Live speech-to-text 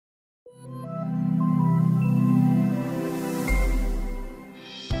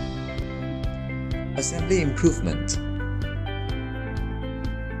Assembly improvement.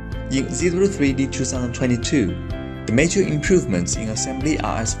 In ZW3D 2022, the major improvements in assembly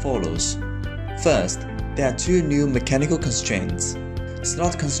are as follows. First, there are two new mechanical constraints,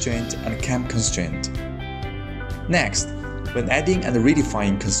 slot constraint and cam constraint. Next, when adding and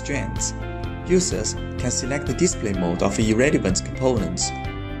redefining constraints, users can select the display mode of irrelevant components.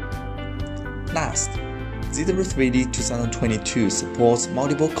 Last, ZW3D 2022 supports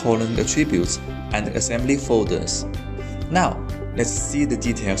multiple column attributes and assembly folders. Now, let's see the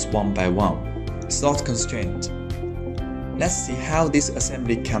details one by one. Slot constraint. Let's see how this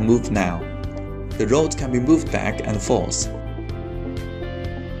assembly can move now. The rod can be moved back and forth,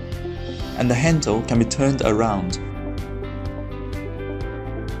 and the handle can be turned around.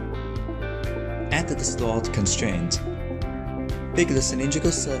 Add the slot constraint. Pick the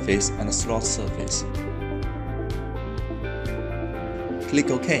cylindrical surface and the slot surface. Click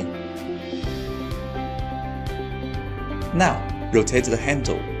OK. Now, rotate the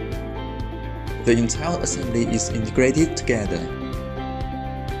handle. The entire assembly is integrated together.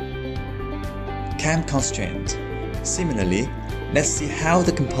 Cam constraint. Similarly, let's see how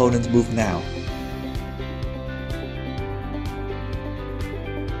the components move now.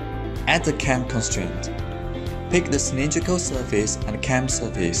 Add the cam constraint. Pick the cylindrical surface and cam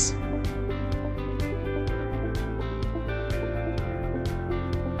surface.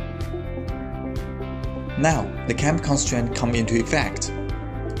 Now, the cam constraint comes into effect.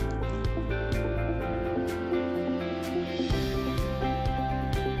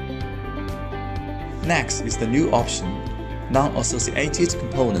 Next is the new option, Non-associated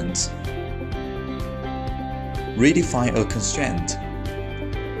component. Redefine a constraint.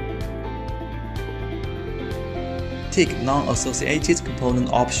 Tick Non-associated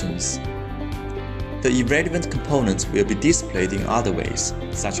component options. The irrelevant components will be displayed in other ways,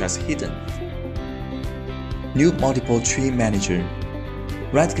 such as hidden. New Multiple Tree Manager.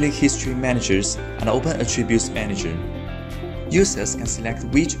 Right-click History Managers and open Attributes Manager. Users can select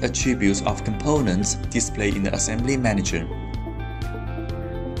which attributes of components displayed in the Assembly Manager.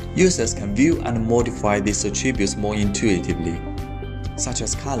 Users can view and modify these attributes more intuitively, such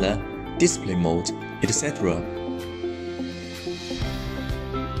as color, display mode, etc.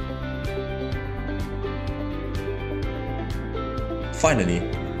 Finally,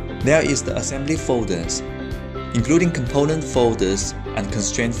 there is the assembly folders, including component folders and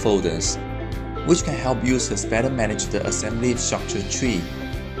constraint folders, which can help users better manage the assembly structure tree.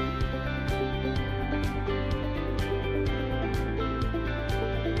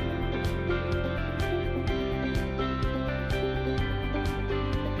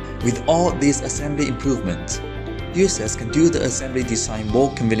 With all these assembly improvements, users can do the assembly design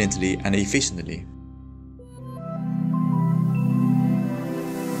more conveniently and efficiently.